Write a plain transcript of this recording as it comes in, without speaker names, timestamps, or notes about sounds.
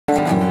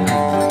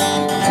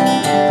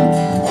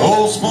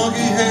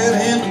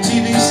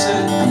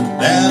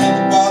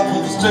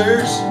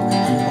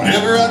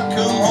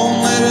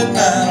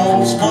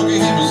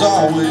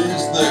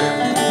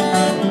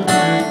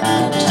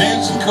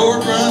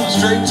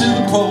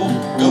pole,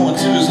 going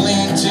to his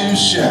lean-to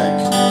shack.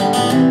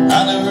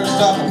 I never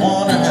stopped to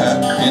wonder how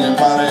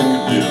anybody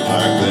could do it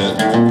like that.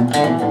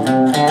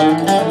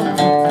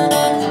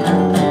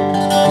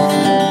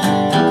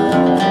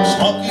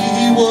 Spunky,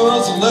 he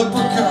was a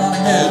leprechaun,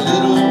 he had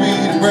little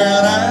bitty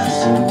brown eyes,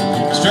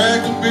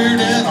 straggling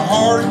beard and a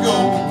heart of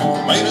gold,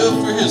 made up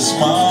for his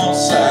small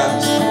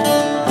size.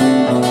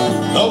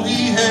 Though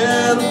he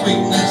had a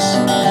weakness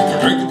for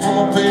drinking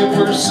from a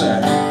paper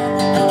sack,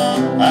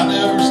 I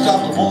never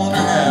stopped to wonder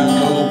how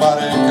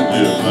nobody could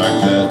live like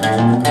that.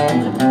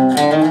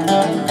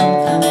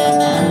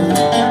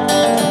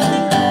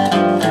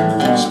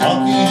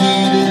 Spunky, he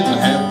didn't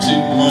have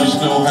too much,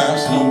 no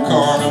house, no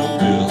car, no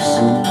bills,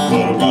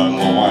 but a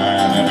bottle of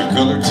wine and a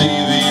color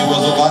TV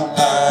was a lot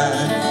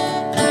like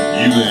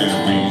you and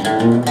me.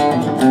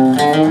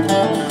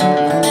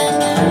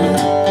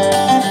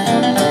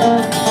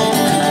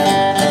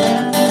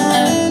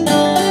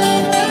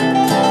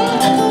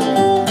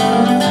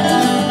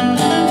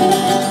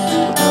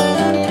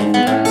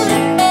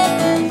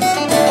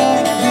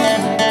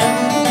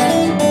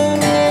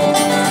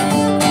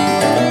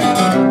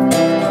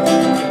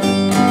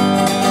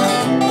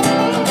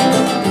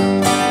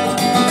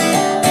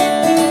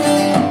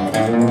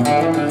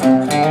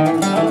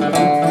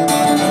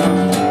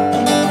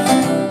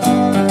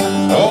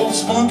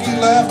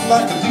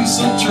 Like a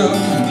diesel truck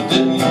that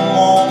didn't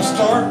want to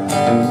start.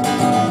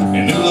 He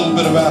knew a little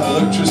bit about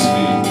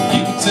electricity,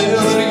 you could tell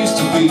that he used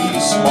to be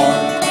smart.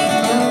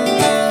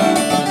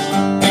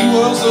 He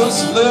was a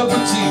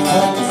celebrity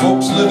for the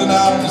folks living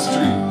out on the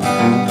street.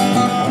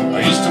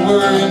 I used to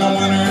worry in the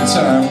winter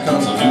time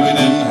cause I knew he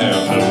didn't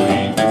have no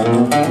heat.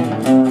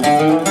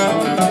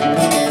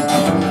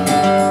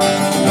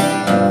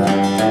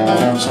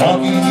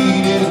 Spunky,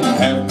 he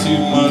didn't have too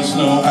much,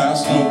 no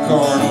house, no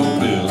car, no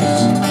bills,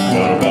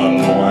 but a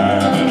bottle of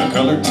wine and a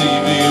color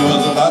TV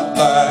was a lot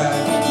like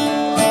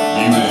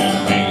you and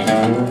me.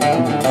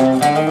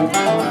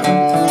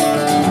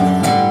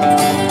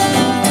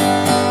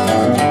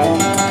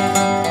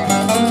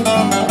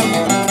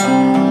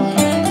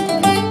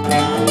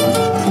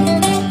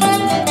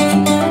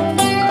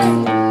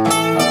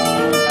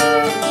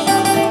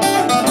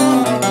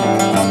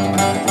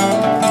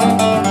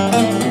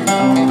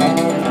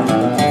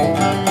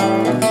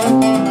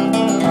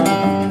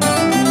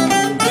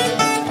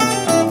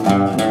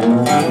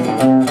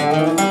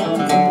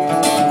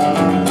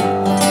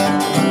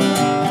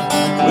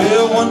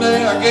 One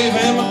day I gave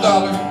him $1 to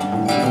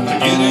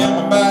get him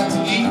a bite to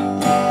eat.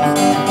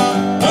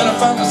 When I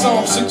finally saw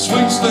him 6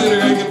 weeks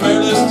later, he could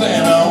barely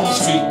stand on his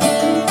feet.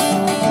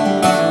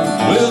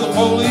 Well, the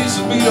police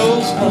had beat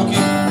old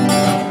Spunky,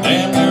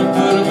 damn near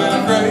put him in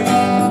a grave.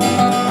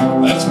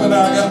 That's when I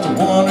got to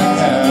wondering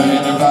how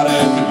anybody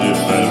could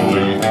live that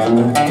way.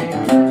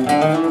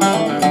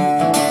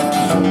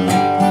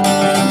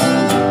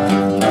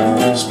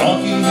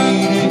 Spunky,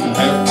 he didn't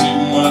have too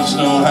much,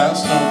 no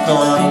house, no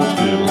car, no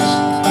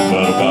bills,